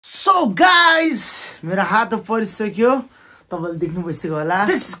So guys, मेरो हात परिसक्यो तपाईले देख्नु भइसक्यो होला.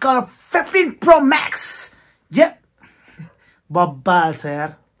 This is called 15 Pro Max. Yeah. बब्बाल छ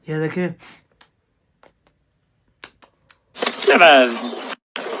यार. हेर्दा के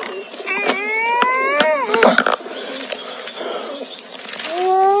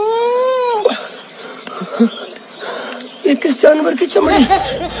ये किस जानवर की चमड़ी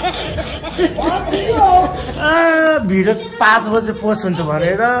भिडियो 5 बजे पोस्ट हुन्छ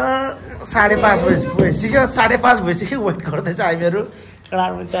भनेर 5:30 बजे भइसक्यो. 5:30 भइसक्यो वेट गर्दैछ हामीहरु.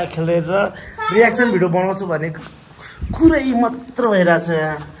 क्लासमा त्यहाँ खेल्दै छ. रियाक्सन भिडियो बनाउँछु भने कुरै मात्र भइराछ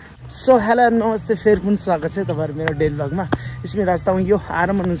यार. सो हेलो नमस्ते, फेरि पनि स्वागत छ तपाईहरु मेरो डेली भ्लगमा. इसमी राज तामाङ यो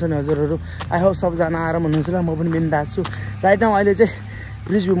आराम हुनुहुन्छ नि हजुरहरु. आई होप सबजना आराम हुनुहुन्छ र म पनि बिन्दास छु. राइट नाउ अहिले चाहिँ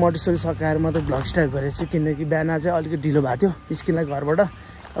ब्रिज भ्यू मोटरसाइकल सकाएर म त भ्लग स्टार्ट गरेको छु किनकि बिहान चाहिँ अलिकति ढिलो भएको थियो निस्किनलाई घरबाट.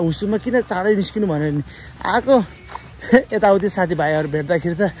 उसुमा किन चाँडै निस्किनु भनेर नि आएको यताउति साथीभाइहरू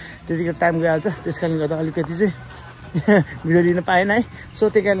भेट्दाखेरि त त्यतिकै टाइम गइहाल्छ. त्यस कारणले गर्दा अलिकति चाहिँ भिडियो लिन पाएन है. सो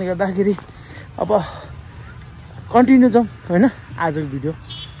त्यही कारणले गर्दाखेरि अब कन्टिन्यू जाउँ होइन आजको भिडियो.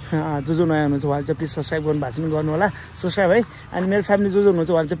 जो नयाँ हुनुहुन्छ उहाँले चाहिँ प्लिज सब्सक्राइब गर्नु भएको छ भने गर्नु होला. सब्सक्राइब है. अनि मेरो फ्यामिली जो हुनुहुन्छ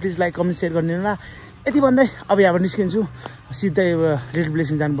उहाँले चाहिँ प्लिज लाइक कमेन्ट सेयर गरिदिनु होला. यति भन्दै अब यहाँबाट निस्किन्छु. सिधै लिटल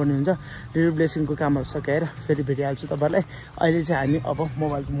ब्लेसिङ जानुपर्ने हुन्छ. लिटल ब्लेसिङको कामहरू सकाएर फेरि भेटिहाल्छु तपाईँहरूलाई. अहिले चाहिँ हामी अब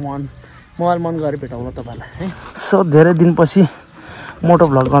मोबाइल मन गरेर भेटाउँला तपाईँहरूलाई है. सो धेरै दिनपछि मोटो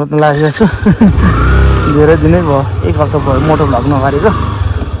भ्लग गर्न त लागेको छु. धेरै दिनै भयो, 1 हप्ता भयो मोटो भ्लग नगरेको.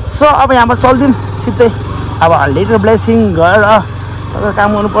 सो अब यहाँबाट चल्दिउँ सिधै. अब लिटल ब्लेसिङ गएर काम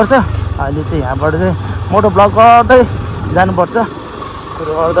गर्नुपर्छ. अहिले चाहिँ यहाँबाट चाहिँ मोटो भ्लग गर्दै जानुपर्छ.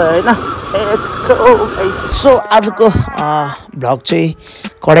 कुरो गर्दै होइन. सो आजको भ्लग चाहिँ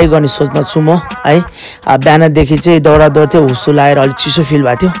कडाइ गर्ने सोचमा छु म है. बिहानदेखि चाहिँ दौडादौड थियो, हुसो लाएर अलिक चिसो फिल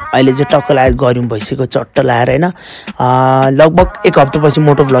भएको थियो. अहिले चाहिँ टक्क लाएर गरौँ भइसक्यो चट्ट लाएर होइन. लगभग 1 हप्तापछि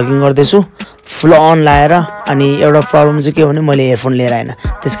मोटो भ्लगिङ गर्दैछु फुल अन लाएर. अनि एउटा प्रब्लम चाहिँ के हो भने मैले इयरफोन लिएर आएन.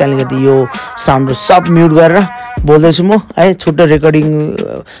 त्यस कारणले गर्दा यो साउन्डहरू सब म्युट गरेर बोल्दैछु म है. छुट्टै रेकर्डिङ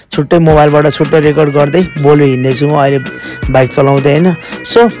छुट्टै मोबाइलबाट छुट्टै रेकर्ड गर्दै बोलेर हिँड्दैछु म अहिले बाइक चलाउँदै होइन.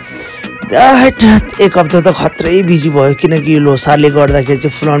 सो 1 हप्ता त खत्रै बिजी भयो किनकि लोसारले गर्दाखेरि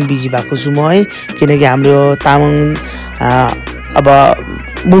चाहिँ फुल अन बिजी भएको छु म है. किनकि हाम्रो तामाङ अब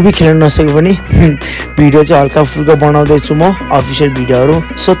मुभी खेल्न नसके पनि भिडियो चाहिँ हल्का फुल्का बनाउँदैछु म अफिसियल भिडियोहरू.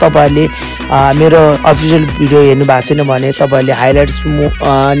 सो तपाईँहरूले मेरो अफिसियल भिडियो हेर्नु भएको छैन भने तपाईँहरूले हाइलाइट्स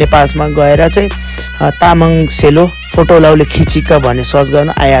नेपालमा गएर चाहिँ तामाङ सेलो फोटो लाउले खिचिका भन्ने सर्च गर्न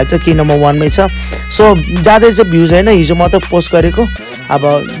आइहाल्छ कि नम्बर 1 मै छ. सो जाँदैछ भ्युज होइन. हिजो मात्र पोस्ट गरेको अब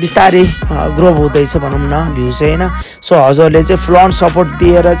बिस्तारै ग्रो हुँदैछ भनौँ न भ्युज चाहिँ होइन. सो हजुरले चाहिँ फुल अन सपोर्ट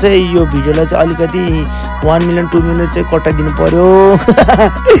दिएर चाहिँ यो भिडियोलाई चाहिँ अलिकति 1 मिलियन 2 मिलियन चाहिँ कटाइदिनु पर्यो.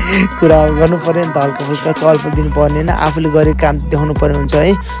 कुरा गर्नु पर्यो नि त. हल्का फुल्का चल दिनु पर्ने होइन. आफूले गरेको काम देखाउनु पर्ने हुन्छ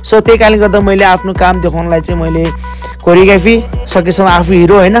है. सो त्यही कारणले गर्दा मैले आफ्नो काम देखाउनलाई चाहिँ मैले कोरियोग्राफी सकेसम्म आफू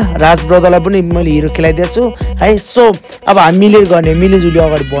हिरो होइन. राज ब्रदरलाई पनि मैले हिरो खेलाइदिएको छु है. सो अब हामी मिलेर गर्ने मिलिजुली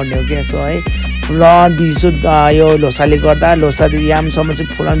अगाडि बढ्ने हो क्या. सो है फुल अन बिजी छु. यो लोसारले गर्दा लोसार यामसम्म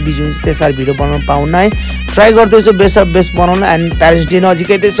चाहिँ फुल अन बिजी हुन्छ. त्यसरी भिडियो बनाउनु पाउन्न है. ट्राई गर्दैछु बेस्ट अफ बेस्ट बनाउनु. एन्ड प्यारेन्ट्स डे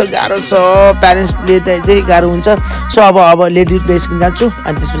नजिकै त्यसो गाह्रो छ. प्यारेन्ट्सले चाहिँ गाह्रो हुन्छ. सो अब लेडी बेसिङ जान्छु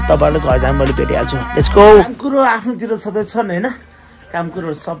अनि त्यसपछि तपाईँहरूलाई घर जानु मैले भेटिहाल्छु. Let's go. कुरो आफ्नोतिर छँदै छन् होइन. काम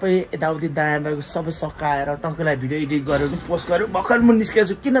कुरोहरू सबै यताउति दायाँ बायाँको सबै सकाएर टक्कलाई भिडियो एडिट गरेर पोस्ट गरेर भर्खर म निस्केको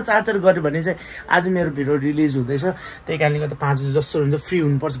छु. किन चार गरेँ भने चाहिँ आज मेरो भिडियो रिलिज हुँदैछ. त्यही कारणले गर्दा 5 बजी जस्तो हुन्छ फ्री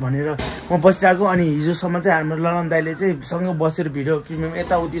हुनुपर्छ भनेर म बसिरहेको. अनि हिजोसम्म चाहिँ हाम्रो ललन दाइले चाहिँ सँगै बसेर भिडियो प्रिमियम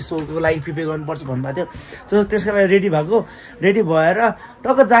यताउति सोको लागि प्रिपेयर गर्नुपर्छ भन्नुभएको थियो. सो त्यसको लागि रेडी भएको. रेडी भएर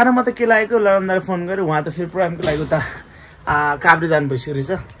टक्क जान मात्रै के लागेको ललन दाइले फोन गरेँ. उहाँ त फेरि प्रोग्रामको लागि उता काभ्रे जानु भइसक्यो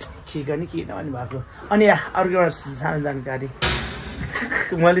रहेछ. के गर्ने के नभने भएको. अनि अर्को एउटा सानो जानकारी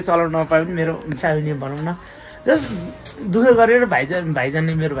मैले चलाउन नपाए पनि मेरो फ्यामिली भनौँ न जस्ट दुःख गरेर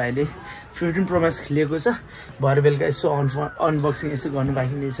भाइजानले मेरो भाइले 15 Pro Max लिएको छ. भरे बेलुका यसो अनबक्सिङ यसो गर्नु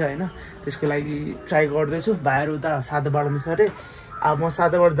बाँकी नै छ होइन. त्यसको लागि ट्राई गर्दैछु. भाइहरू उता 7:12 छ अरे. अब म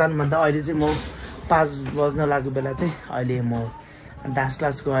 7:12 जानुभन्दा अहिले चाहिँ म 5 बज्न लागेको बेला चाहिँ अहिले म डान्स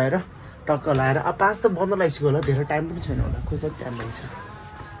क्लास गएर टक्क लाएर अब 5 त बन्द लगाइसक्यो होला. धेरै टाइम पनि छैन होला. कति टाइम लाग्छ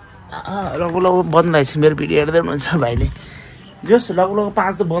लगभग बन्द लगाइसक्यो. मेरो भिडियो हेर्दै हुनुहुन्छ भाइले. जस लगभग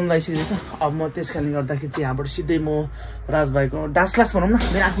 5 त बन्द लगाइसकेको छ. अब म त्यस कारणले गर्दाखेरि चाहिँ यहाँबाट सिधै म राजभाइको डान्स क्लास भनौँ न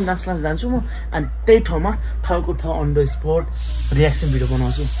मेरो आफ्नो डान्स क्लास जान्छु म. अनि त्यही ठाउँमा ठाउँको ठाउँ on the spot reaction video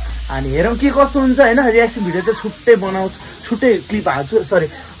बनाउँछु. अनि हेरौँ के कस्तो हुन्छ होइन. रियाक्सन भिडियो चाहिँ छुट्टै छुट्टै क्लिप हाल्छु. सरी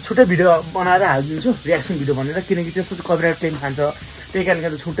छुट्टै भिडियो बनाएर हालिदिन्छु रियाक्सन भिडियो भनेर. किनकि त्यसको चाहिँ कपिराइट क्लेम खान्छ. त्यही कारणले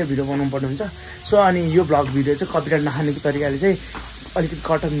गर्दा छुट्टै भिडियो बनाउनु पर्ने हुन्छ. सो अनि यो भ्लग भिडियो चाहिँ कपिराइट नखानेको तरिकाले चाहिँ अलिकति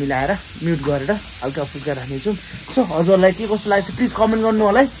कटन मिलाएर म्युट गरेर हल्का फुल्का राख्नेछु सो हजुरलाई के कस्तो लाग्छ प्लिज कमेन्ट गर्नु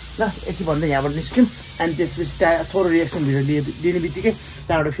होला है ल यति भन्दै यहाँबाट निस्क्यौँ अनि त्यसपछि त्यहाँ थोरै रिएक्सन भिडियो दिने बित्तिकै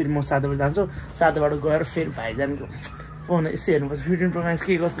त्यहाँबाट फेरि म सातोबाट जान्छु सातोबाट गएर फेरि भाइजानको फोन यसो हेर्नुपर्छ 15 प्रो म्याक्स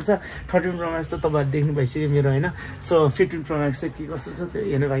के कस्तो छ 13 प्रो म्याक्स त तपाईँहरू देख्नु भइसक्यो मेरो होइन सो 15 प्रो म्याक्स चाहिँ के कस्तो छ त्यो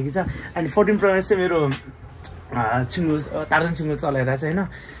हेर्नु बाँकी छ अनि 14 प्रो म्याक्स चाहिँ मेरो छिङ्गो तार्जन छिङ्गो चलाइरहेको छ होइन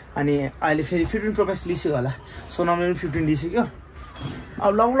अनि अहिले फेरि 15 प्रो म्याक्स लिइसक्यो होला सोनामले पनि 15 लिइसक्यो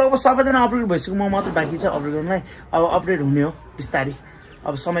अब लगभग सबैजना अपडेट भइसक्यो म मात्र बाँकी छ अपडेट गर्नलाई अब अपडेट हुने हो बिस्तारै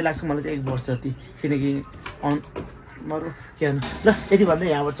अब समय लाग्छ मलाई चाहिँ 1 वर्ष जति किनकि मरु के भन्नु ल यति भन्दै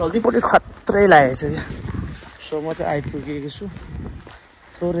यहाँबाट चल्दै पुरै खत्रै लागेको छ क्या सो म चाहिँ आइपुगेको छु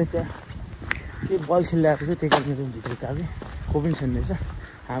थोरै त्यहाँ के बल खेलिरहेको छ त्यही कारण रुम भित्र गएको को पनि छैन रहेछ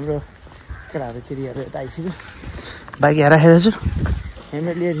हाम्रो केटाहरू केटीहरू यता आइसक्यो बाइक यहाँ राखेको छु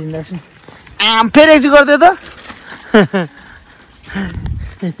हेलमेट लिएर हिँड्दा छु फेरि एकचोटि गरिदियो त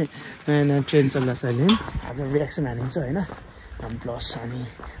नयाँ ट्रेन चल्दैछ अहिले आज रिएक्सन हानिन्छ होइन प्लस अनि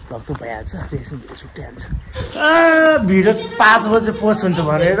ब्लग त भइहाल्छ रिएक्सन भिडियो छुट्टै हाल्छ भिडियो 5 बजे पोस्ट हुन्छ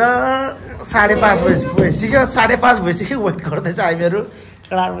भनेर 5:30 बजे भइसक्यो 5:30 भइसक्यो वेट गर्दैछ हामीहरू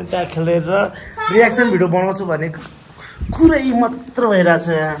केटाहरू पनि त्यहाँ खेल्दैछ रिएक्सन भिडियो बनाउँछु भने कुरै मात्र भइरहेछ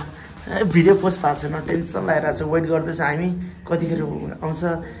यहाँ भिडियो पोस्ट भएको छैन टेन्सन लागिरहेको छ वेट गर्दैछ हामी कतिखेर आउँछ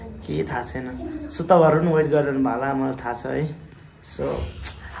केही थाहा छैन सो तपाईँहरू पनि वेट गरिरहनु भयो होला मलाई थाहा छ है सो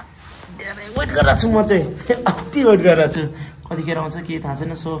धेरै वेट गरिरहेको छु म चाहिँ अति वेट गरिरहेको छु कतिखेर आउँछ केही थाहा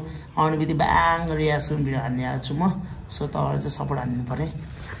छैन सो आउने बित्तिकै ब्याङ रिएक्सन भिडियो हान्ने आएको छु म सो तपाईँहरू चाहिँ सपोर्ट हान्नु पऱ्यो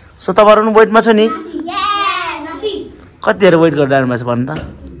सो तपाईँहरू पनि वेटमा छ नि कति धेरै वेट गरिरहनु भएको छ भन्नु त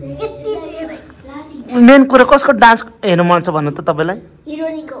मेन कुरा कसको डान्स हेर्नु मन छ भन्नु त तपाईँलाई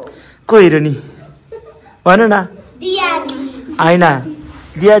को हिरोनी भन्नु न होइन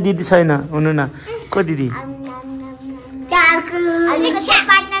दिया दिदी छैन हुनु न को दिदी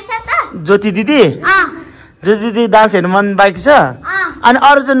ज्योति दिदी ज्योति दिदी डान्स हेर्नु मन बाँकी छ अनि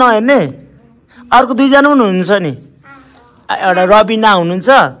अरू चाहिँ नहेर्ने अर्को 2 जना पनि हुनुहुन्छ नि एउटा रबिना हुनुहुन्छ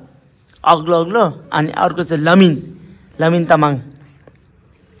अग्लो अग्लो अनि अर्को चाहिँ लमिन तामाङ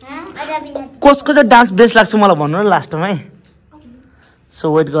कसको चाहिँ डान्स बेस्ट लाग्छ मलाई भन्नु न लास्टमा है सो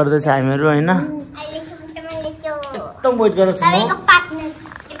वेट गर्दैछ हामीहरू होइन एकदम वेट गरेर छु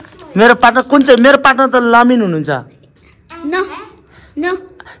मेरो पार्टनर कुन चाहिँ मेरो पार्टनर त लमिन हुनुहुन्छ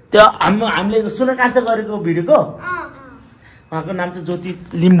त्यो हामीले सुन कान्छ गरेको भिडियोको उहाँको नाम चाहिँ ज्योति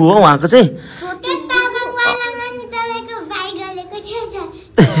लिम्बू हो उहाँको चाहिँ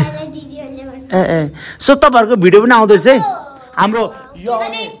सो तपाईँहरूको भिडियो पनि आउँदैछ है हाम्रो यो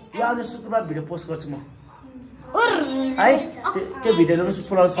आउने शुक्रबार भिडियो पोस्ट गर्छु म है त्यो भिडियोले पनि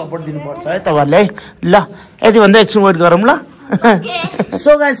पुरा सपोर्ट दिनुपर्छ है तपाईँहरूले है ल यति भन्दा एकछिन वेट गरौँ ल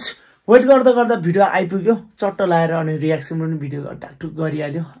सो गाइस वेट गर्दा गर्दा भिडियो आइपुग्यो चट्ट लगाएर अनि रिएक्सन पनि भिडियो टाकटुक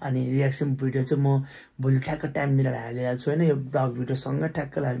गरिहाल्यो अनि रिएक्सन भिडियो चाहिँ म भोलि ठ्याक्क टाइम मिलाएर हालिहाल्छु होइन यो ब्लग भिडियोसँग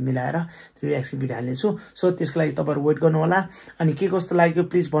ठ्याक्क मिलाएर रिएक्सन भिडियो हाल्नेछु सो त्यसको लागि तपाईँहरू वेट गर्नु होला अनि के कस्तो लाग्यो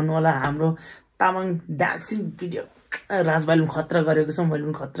प्लिज भन्नु होला हाम्रो तामाङ डान्सिङ भिडियो राजभाइले पनि खतरा गरेको छ मैले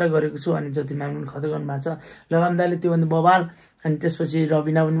पनि खतरा गरेको छु अनि जति म्याम पनि खतरा गर्नु भएको छ लगाम दाले त्योभन्दा बबाल अनि त्यसपछि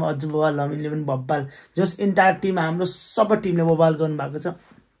रबिना पनि अझ बबाल लमिनले पनि बब्बाल जस इन्टायर टिम हाम्रो सबै टिमले बबाल गर्नुभएको छ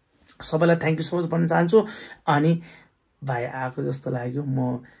सबैलाई थ्याङ्क यू सो मच भन्न चाहन्छु अनि भाइ आएको जस्तो लाग्यो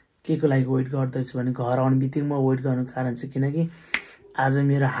म के को लागि वेट गर्दैछु भने घर आउने बित्तिकै म वेट गर्नुको कारण चाहिँ किनकि आज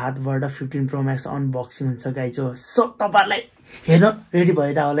मेरो हातबाट 15 प्रो म्याक्स अनबक्सिङ हुन्छ गाइज हो सो तपाईँहरूलाई हेर्न रेडी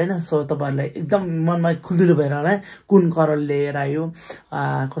भइरह होला होइन सो तपाईँहरूलाई एकदम मनमा खुल्दुलो भएर होला कुन कलर लिएर आयो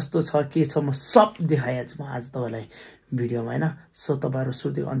कस्तो छ के छ म सब देखाइहाल्छु म आज तपाईँलाई भिडियोमा होइन सो तपाईँहरू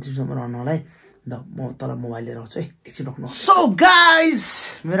सुरुदेखि अन्तिमसम्म रहनु होला है ल म तल मोबाइल लिएर आउँछु है एकछिन राख्नु सो गाइज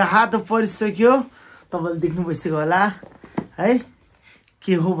मेरो हात परिसक्यो तपाईँले देख्नु भइसक्यो होला है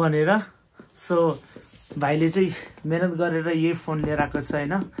के हो भनेर सो भाइले चाहिँ मेहनत गरेर यही फोन लिएर आएको छ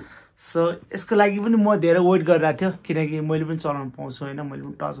होइन सो यसको लागि पनि म धेरै वेट गरिरहेको थियो किनकि मैले पनि चलाउनु पाउँछु होइन मैले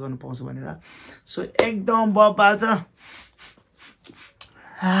पनि टच गर्नु पाउँछु भनेर सो एकदम बब्बा छ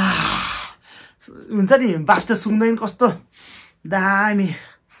हुन्छ नि बास्टर सुन्दैन कस्तो दामी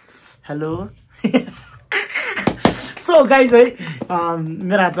हेलो सो गाइज है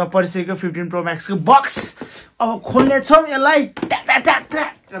मेरो हातमा परिसकेको 15 प्रो म्याक्सको बक्स अब खोल्ने छौँ यसलाई ट्याक ट्याक ट्याक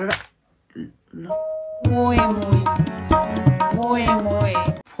ट्याक गरेर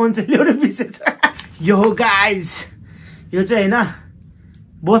फोन चाहिँ ल्याउनु बिर्सेछ यो हो गाइज यो चाहिँ होइन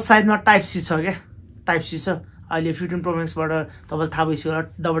बोथ साइडमा टाइप सी छ क्या टाइप सी छ अहिले 15 प्रो म्याक्सबाट तपाईँलाई थाहा भइसक्यो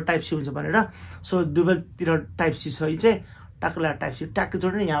डबल टाइप सी हुन्छ भनेर सो दुवैतिर टाइप सी छ यो चाहिँ टाक्कै टाइप सी ट्याक्कै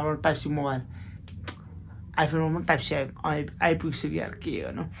जोड्ने यहाँबाट टाइप सी मोबाइल आइफोनमा पनि टाइप सी आइपुगिसक्यो यार के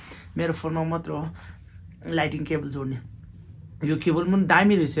गर्नु मेरो फोनमा मात्र हो लाइटिङ केबल जोड्ने यो केबल पनि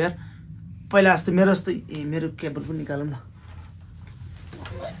दामी रहेछ यार पहिला जस्तो मेरो केबल पनि निकालौँ न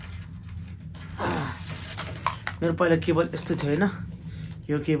मेरो पहिला केबल यस्तो थियो हैन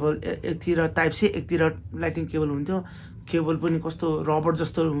यो केबल एकतिर टाइप सी एकतिर लाइटिङ केबल हुन्थ्यो केबल पनि कस्तो रबर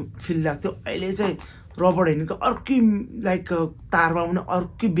जस्तो फिल लाग्थ्यो अहिले चाहिँ रबर हैनको अर्कै लाइक तारमा पनि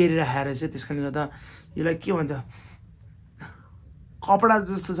अर्कै बेरी राखेर चाहिँ त्यसकारणले गर्दा यसलाई के भन्छ कपडा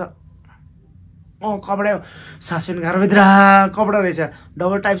जस्तो छ कपडा सस्पेन्ड गरेर भित्र कपडा रहेछ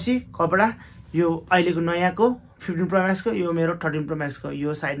डबल टाइप सी कपडा यो अहिलेको नयाँको 15 प्रो मैक्स को यो मेरो 13 प्रो मैक्स को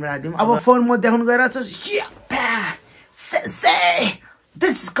यो साइडमा राखिदिउँ अब फोन म देखाउन गइरहेको छु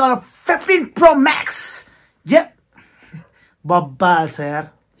this is called 15 pro max ये बब्बाल छ यार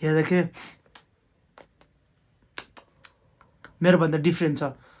हेर्दाखेरि मेरो भन्दा डिफरेन्ट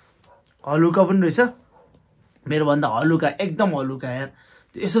छ हलुका पनि रहेछ मेरो भन्दा हलुका एकदम हलुका यार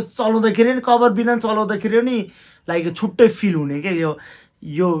यसो चलाउँदाखेरि नि कभर बिना चलाउँदाखेरि नि लाइक छुट्टै फिल हुने के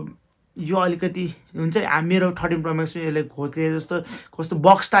यो अलिकति हुन्छ मेरो 13 प्रो मैक्स यसले घोत्ले जस्तो कस्तो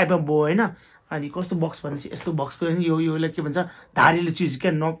बक्स टाइपमा भयो हैन अनि कस्तो बक्स भनेपछि यस्तो बक्सको योले के भन्छ धारिलो चीज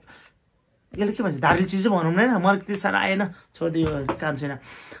के न यसले के भन्छ धारिलो चीज भनौँ न हैन मलाई त्यति साह्रो आएन छोड्दै यो काम छैन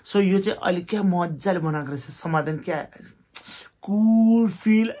सो यो चाहिँ अलि क्या मज्जाले बनाएको रहेछ समाधान क्या कूल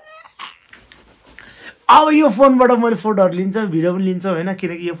फिल अब यो फोनबाट मैले फोटोहरु लिन्छ भिडियो पनि लिन्छ हैन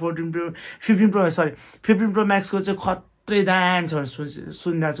किनकि यो 15 प्रो मैक्स को चाहिँ खत्रै दाम छ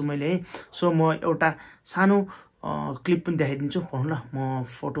सुनिरहेको छु मैले है सो म एउटा सानो क्लिप पनि देखाइदिन्छु भनौँ ल म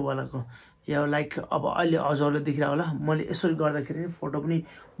फोटोवालाको यो लाइक अब अहिले हजुरले देखिरा होला मैले यसरी गर्दाखेरि फोटो पनि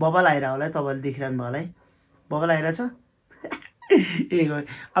बबल आइरा होला है तपाईले देखिरहनु भयो होला है बबल आइरा छ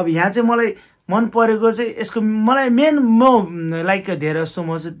अब यहाँ चाहिँ मलाई मन परेको चाहिँ यसको मलाई मेन म लाइक धेरै जस्तो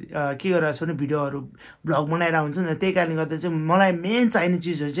म चाहिँ के गरिरहेको छु भने भिडियोहरु ब्लग बनाइरहेको हुन्छ नि त्यही कारणले गर्दा चाहिँ मलाई मेन चाहिने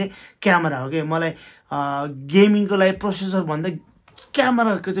चीजहरु चाहिँ क्यामेरा हो के मलाई गेमिङको लागि प्रोसेसर भन्दा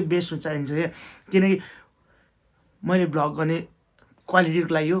क्यामेराको चाहिँ बेस्ट चाहिन्छ के किनकि मैले ब्लग गर्ने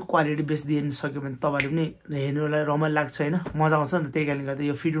क्वालिटीको लागि हो क्वालिटी बेस्ट दिन सक्यो भने तपाईहरुले पनि हेर्नुलाई रमाइलो लाग्छ हैन मजा आउँछ नि त्यही कारणले गर्दा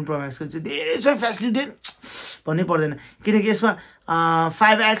यो 15 प्रो मैक्स को चाहिँ धेरै छ फ्यासिलिटी भन्नै पर्दैन किनकि यसमा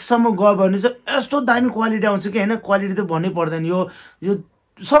 5x सम्म गयो भने चाहिँ यस्तो दामी क्वालिटी आउँछ कि हैन क्वालिटी त भन्नै पर्दैन यो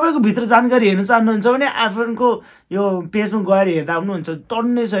सबैको भित्र जानकारी हेर्न चाहनुहुन्छ भने आइफोन को यो पेजमा गएर हेर्दा पनि हुन्छ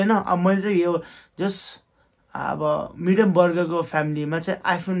टन्नै छ हैन अब मैले चाहिँ यो जस्ट अब मिडियम वर्गको फ्यामिलीमा चाहिँ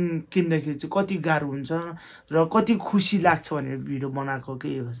आइफोन किन्दाखेरि चाहिँ कति गाह्रो हुन्छ र कति खुसी लाग्छ भनेर भिडियो बनाएको के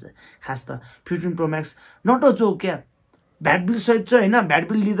यो खास त 15 pro max not a joke क्या भ्याट बिल सहित चाहिँ हैन भ्याट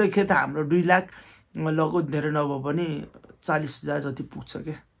बिल लिँदाखेरि त हाम्रो 2 लाख लगभग धेरै नभए पनि 40,000 जति पुग्छ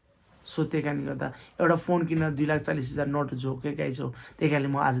के सो त्यही कारणले गर्दा एउटा फोन किन्न 2,40,000 नट जोक के गाइस हो त्यही कारणले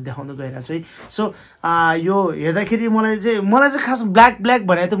म आज देखाउन गइरहेको छु है सो यो हेर्दाखेरि मलाई चाहिँ खास ब्ल्याक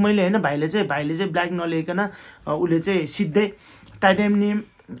भनेको त मैले हैन भाइले चाहिँ ब्ल्याक नलिकन उले चाहिँ सिधै टाइटेनियम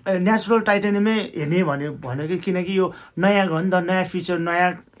नेचुरल टाइटेनियमै हेर्ने भन्यो कि किनकि यो नयाँ हो नि त नयाँ फिचर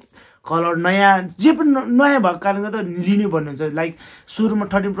नयाँ कलर नयाँ जे पनि नयाँ भएको कारणले गर्दा लिनु भन्ने हुन्छ लाइक सुरुमा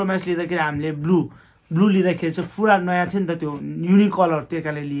 13 प्रो मैक्स लिँदाखेरि हामीले ब्लू लिँदाखेरि चाहिँ पुरा नयाँ थियो नि त त्यो युनिक कलर त्यही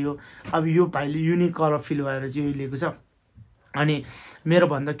कारणले लियो अब यो भाइले युनिक कलर फिल भएर चाहिँ यो लिएको छ अनि मेरो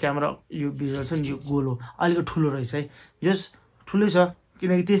भन्दा क्यामेरा यो भिडियो छ नि यो गोलो अलिकति ठुलो रहेछ है जस ठुलै छ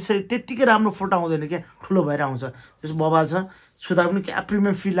किनकि त्यसै त्यतिकै राम्रो फोटो आउँदैन क्या ठुलो भएर आउँछ जस बबाल छ छुदा पनि क्या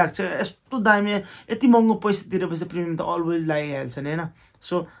प्रिमियम फिल लाग्छ यस्तो दामी यति महँगो पैसा तिरेपछि प्रिमियम त अलवेज लागिहाल्छ नि हैन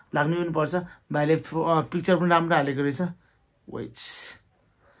सो लाग्नु पनि पर्छ भाइले पिक्चर पनि राम्रो हालेको रहेछ वेट्स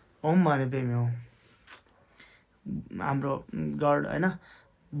ओम भने पेमे हो हाम्रो गड हैन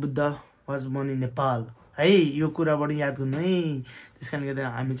Buddha was born in Nepal है यो कुराबाट याद गर्नु है त्यसकारणले गर्दा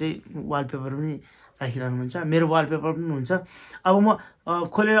हामी चाहिँ वालपेपर पनि राखिरहनु हुन्छ मेरो वालपेपर पनि हुन्छ अब म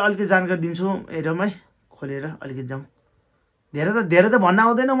खोलेर अलिकति जानकारी दिन्छु हेरौँ है खोलेर अलिकति जाउँ धेरै त भन्न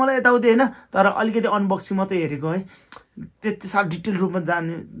आउँदैन मलाई यताउति हैन तर अलिकति अनबक्सिङ मात्रै हेरेको है त्यति साह्रो डिटेल रूपमा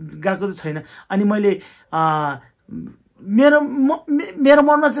गएको त छैन अनि मैले मेरो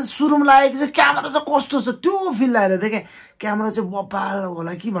मनमा चाहिँ सुरुमा लागेको चाहिँ क्यामेरा चाहिँ कस्तो छ त्यो फिल लागेर देखेँ क्यामेरा चाहिँ बबाल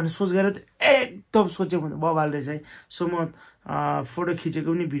होला कि भन्ने सोच गरेर एकदम सोचेको भने बबाल रहेछ है सो म फोटो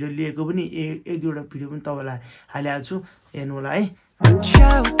खिचेको पनि भिडियो लिएको पनि एक दुईवटा भिडियो पनि तपाईँलाई हालिहाल्छु छु हेर्नु होला है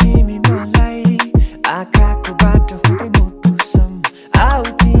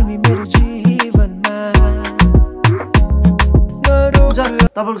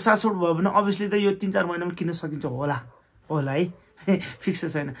तपाईँको सासुट भयो भने अभियसली त यो 3-4 महिनामा किन्न सकिन्छ होला है फिक्स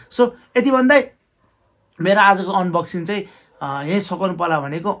छैन सो यति भन्दै मेरो आजको अनबक्सिङ चाहिँ यही सकाउनु पर्ला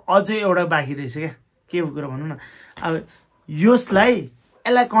भनेको अझै एउटा बाँकी रहेछ क्या के कुरा भनौँ न अब यसलाई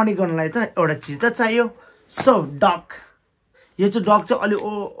कनेक्ट गर्नलाई त एउटा चिज त चाहियो सो डक यो चाहिँ डक चाहिँ अलि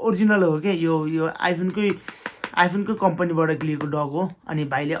ओरिजिनल हो क्या यो आइफोनकै आइफोनको कम्पनीबाट लिएको डग हो अनि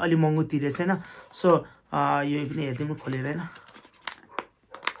भाइले अलि महँगो तिरेछ हैन सो यो पनि हेर्दिनु खोलेर हैन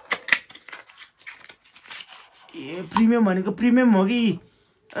ए प्रिमियम भनेको प्रिमियम हो कि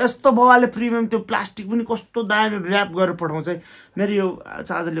यस्तो बवाले प्रिमियम त्यो प्लास्टिक पनि कस्तो दामी र्याप गरेर पठाउँछ मेरो यो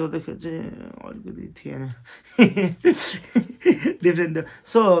चार्जर ल्याउँदाखेरि चाहिँ अलिकति थिएन डिफरेन्ट थियो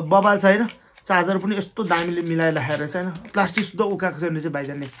सो बवाल छ हैन चार्जर पनि यस्तो दामीले मिलाएर राखेर छ हैन प्लास्टिक सुद्धा उकाएको छैन चाहिँ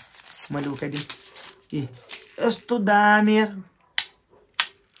भाइजनले मैले उकाइदिएँ ए यस्तो दामी यार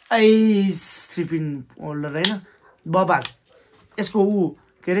आई 3 पिन होल्डर हैन बवाल यसको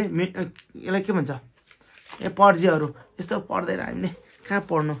के रे यसलाई के भन्छ ए पर्जिहरू यस्तो पढ्दैन हामीले कहाँ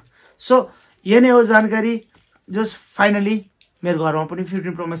पढ्नु सो यो नै हो जानकारी जस्ट फाइनली मेरो घरमा पनि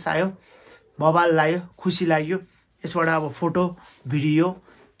 15 प्रो म्याक्स आयो बवाल लाग्यो खुसी लाग्यो यसबाट अब photo video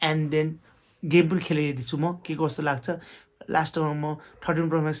and then game पनि खेलिरहेछु म के कस्तो लाग्छ लास्टमा म 13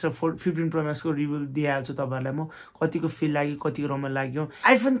 प्रो म्याक्स र 15 प्रो म्याक्सको रिभ्यू दिइहाल्छु तपाईहरुलाई म कतिको फिल लाग्यो कतिको रमाइलो लाग्यो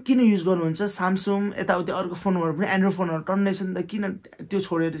आइफोन किन युज गर्नुहुन्छ स्यामसङ यताउति अर्को फोनहरु पनि एन्ड्रोइड फोनहरु टन्नै छन् त किन त्यो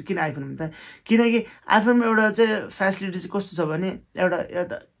छोडेर किन आइफोन भन्छ किनकि आइफोनमा एउटा चाहिँ फ्यासिलिटी चाहिँ कस्तो छ भने एउटा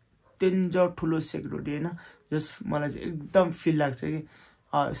डेन्जर ठुलो सेक्युरिटी हैन जस मलाई चाहिँ एकदम फिल लाग्छ कि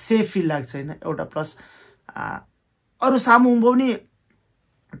सेफ फिल लाग्छ हैन एउटा प्लस अरु सामु पनि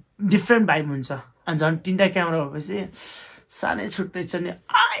डिफरेन्ट भाइब हुन्छ अनि झन् तीनटा क्यामेरा भएपछि सानै छुट्टै छ नि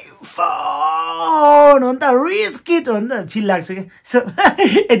आइफोन हो नि त रिच किट हो नि त फिल लाग्छ कि सो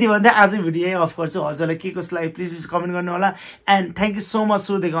यति भन्दै आज भिडियो यही अफ गर्छु हजुरलाई के कस्तो लाग्यो प्लिज कमेन्ट गर्नु होला and thank you so much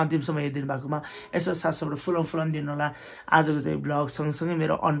सुरुदेखि अन्तिमसम्म हेरिदिनु भएकोमा यसो साथसाथबाट फुलाउन दिनु होला आजको चाहिँ ब्लग सँगसँगै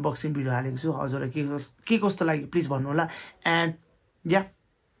मेरो अनबक्सिङ भिडियो हालेको छु हजुरलाई के कस्तो लाग्यो प्लिज भन्नु होला एन्ड या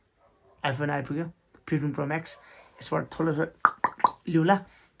आइफोन आइपुग्यो 15 प्रो म्याक्स यसबाट थोरै लिउला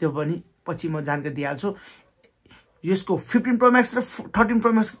त्यो पनि पछि म जानकारी दिइहाल्छु यसको 15 प्रो म्याक्स र 13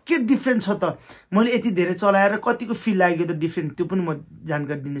 प्रो म्याक्स के डिफरेन्स छ त मैले यति धेरै चलाएर कतिको फिल लाग्यो त डिफरेन्ट त्यो पनि म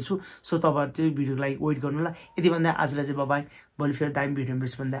जानकारी दिनेछु सो तपाईहरु त्यो भिडियोको लागि वेट गर्नु होला यति भन्दा आजलाई चाहिँ बाइ भोलि फेरि दामी भिडियो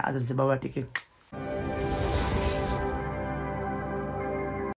भेट्छु भन्दा आजलाई चाहिँ बाइ टेक केयर